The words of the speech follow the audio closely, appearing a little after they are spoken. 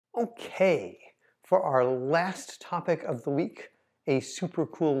Okay, for our last topic of the week, a super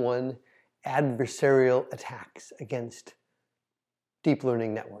cool one, adversarial attacks against deep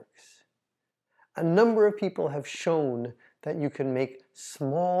learning networks. A number of people have shown that you can make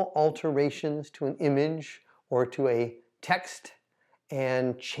small alterations to an image or to a text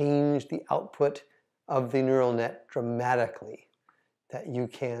and change the output of the neural net dramatically. That you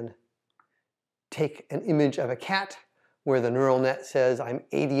can take an image of a cat where the neural net says, I'm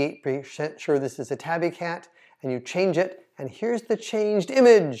 88% sure this is a tabby cat, and you change it, and here's the changed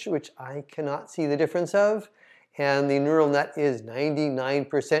image, which I cannot see the difference of, and the neural net is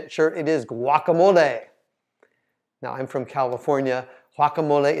 99% sure it is guacamole. Now, I'm from California.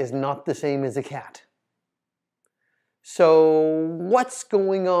 Guacamole is not the same as a cat. So what's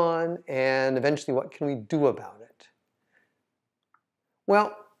going on, and eventually what can we do about it?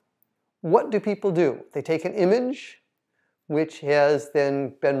 Well, what do people do? They take an image, which has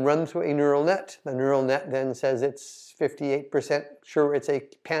then been run through a neural net. The neural net then says it's 58% sure it's a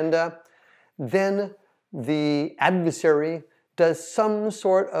panda. Then the adversary does some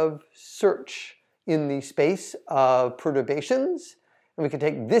sort of search in the space of perturbations. And we can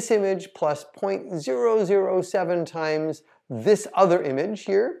take this image plus 0.007 times this other image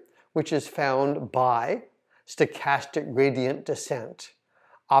here, which is found by stochastic gradient descent.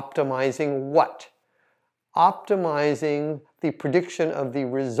 Optimizing what? Optimizing the prediction of the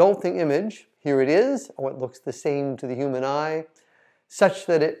resulting image, here it is, or it looks the same to the human eye, such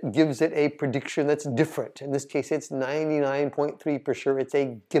that it gives it a prediction that's different. In this case, it's 99.3% for sure it's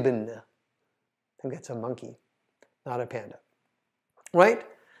a gibbon. I think that's a monkey, not a panda. Right?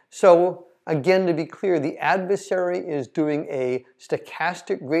 So again, to be clear, the adversary is doing a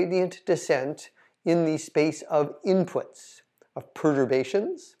stochastic gradient descent in the space of inputs, of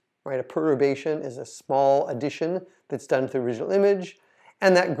perturbations. Right? A perturbation is a small addition that's done to the original image,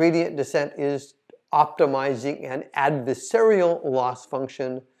 and that gradient descent is optimizing an adversarial loss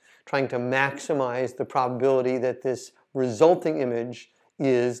function, trying to maximize the probability that this resulting image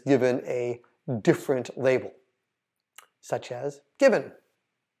is given a different label, such as gibbon.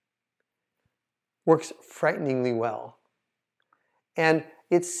 Works frighteningly well. And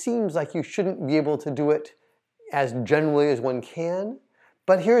it seems like you shouldn't be able to do it as generally as one can,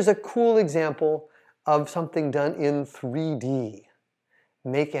 but here's a cool example of something done in 3D.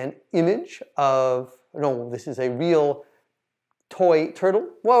 Make an image of, no, this is a real toy turtle.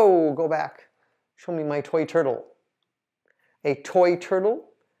 Whoa, go back. Show me my toy turtle. A toy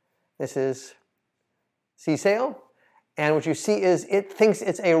turtle. This is Seasail. And what you see is it thinks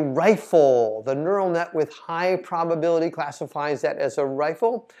it's a rifle. The neural net with high probability classifies that as a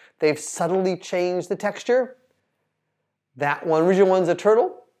rifle. They've subtly changed the texture. That one, original one's a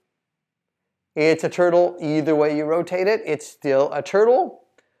turtle. It's a turtle either way you rotate it, it's still a turtle.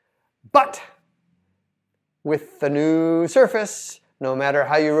 But with the new surface, no matter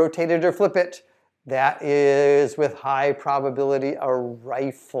how you rotate it or flip it, that is with high probability a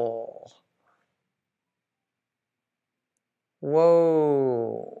rifle.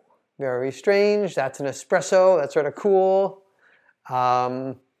 Whoa, very strange. That's an espresso. That's sort of cool.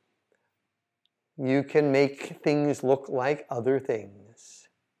 You can make things look like other things.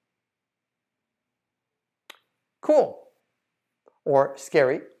 Cool, or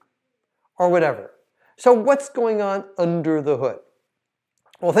scary, or whatever. So what's going on under the hood?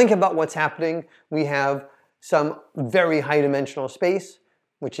 Well, think about what's happening. We have some very high dimensional space,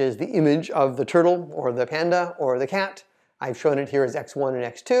 which is the image of the turtle, or the panda, or the cat. I've shown it here as x1 and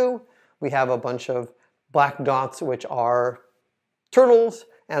x2. We have a bunch of black dots, which are turtles,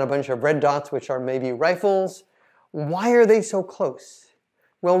 and a bunch of red dots, which are maybe rifles. Why are they so close?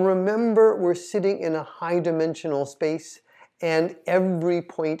 Well, remember, we're sitting in a high dimensional space, and every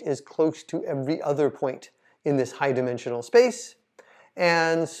point is close to every other point in this high dimensional space.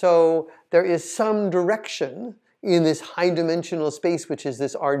 And so there is some direction in this high dimensional space, which is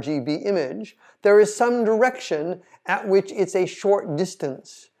this RGB image. There is some direction at which it's a short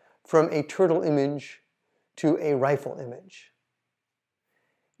distance from a turtle image to a rifle image.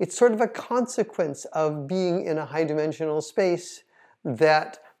 It's sort of a consequence of being in a high dimensional space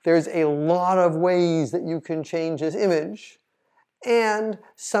that there's a lot of ways that you can change this image, and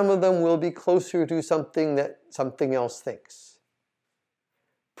some of them will be closer to something that something else thinks.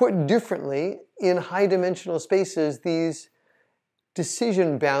 Put differently, in high dimensional spaces, these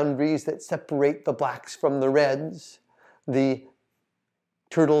decision boundaries that separate the blacks from the reds, the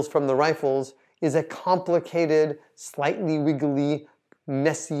turtles from the rifles, is a complicated, slightly wiggly,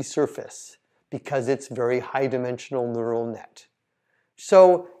 messy surface because it's very high dimensional neural net.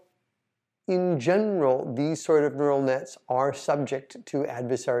 So in general, these sort of neural nets are subject to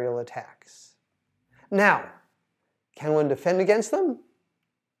adversarial attacks. Now, can one defend against them?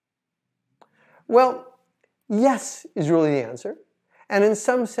 Well, yes is really the answer. And in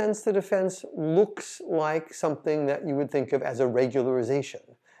some sense, the defense looks like something that you would think of as a regularization.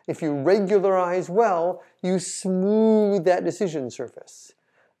 If you regularize well, you smooth that decision surface.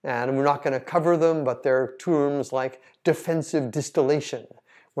 And we're not going to cover them, but there are terms like defensive distillation,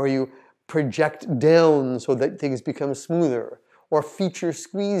 where you project down so that things become smoother, or feature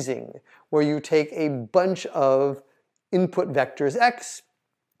squeezing, where you take a bunch of input vectors x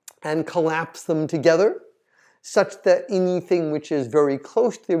and collapse them together such that anything which is very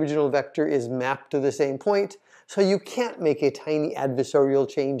close to the original vector is mapped to the same point, so you can't make a tiny adversarial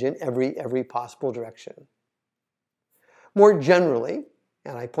change in every possible direction. More generally,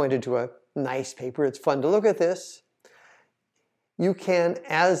 and I pointed to a nice paper, it's fun to look at this, you can,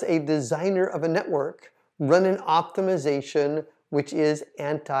 as a designer of a network, run an optimization which is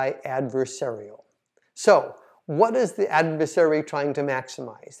anti-adversarial. So, what is the adversary trying to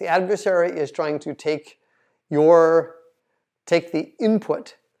maximize? The adversary is trying to take the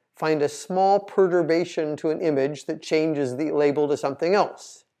input, find a small perturbation to an image that changes the label to something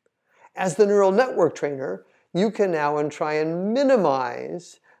else. As the neural network trainer, you can now try and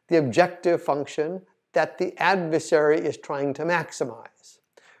minimize the objective function that the adversary is trying to maximize,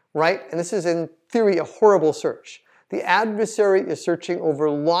 right? And this is in theory a horrible search. The adversary is searching over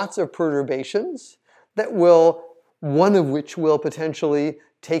lots of perturbations that one of which will potentially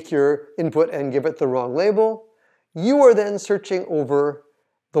take your input and give it the wrong label. You are then searching over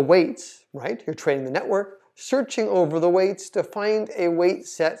the weights, right? You're training the network, searching over the weights to find a weight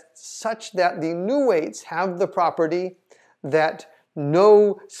set such that the new weights have the property that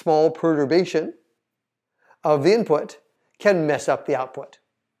no small perturbation of the input can mess up the output.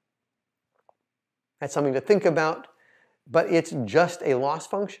 That's something to think about, but it's just a loss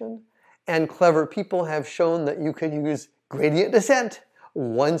function, and clever people have shown that you can use gradient descent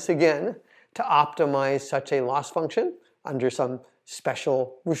once again to optimize such a loss function under some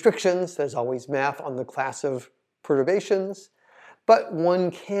special restrictions. There's always math on the class of perturbations, but one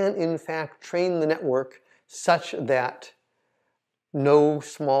can in fact train the network such that no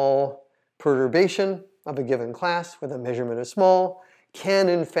small perturbation of a given class with a measurement of small can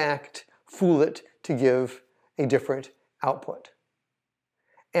in fact fool it to give a different output.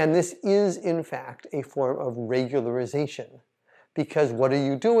 And this is in fact a form of regularization, because what are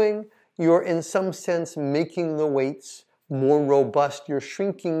you doing? You're in some sense making the weights more robust. You're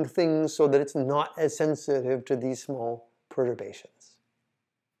shrinking things so that it's not as sensitive to these small perturbations.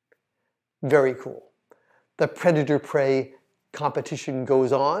 Very cool. The predator-prey competition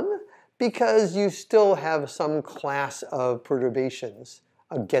goes on because you still have some class of perturbations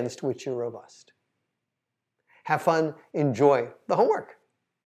against which you're robust. Have fun, enjoy the homework.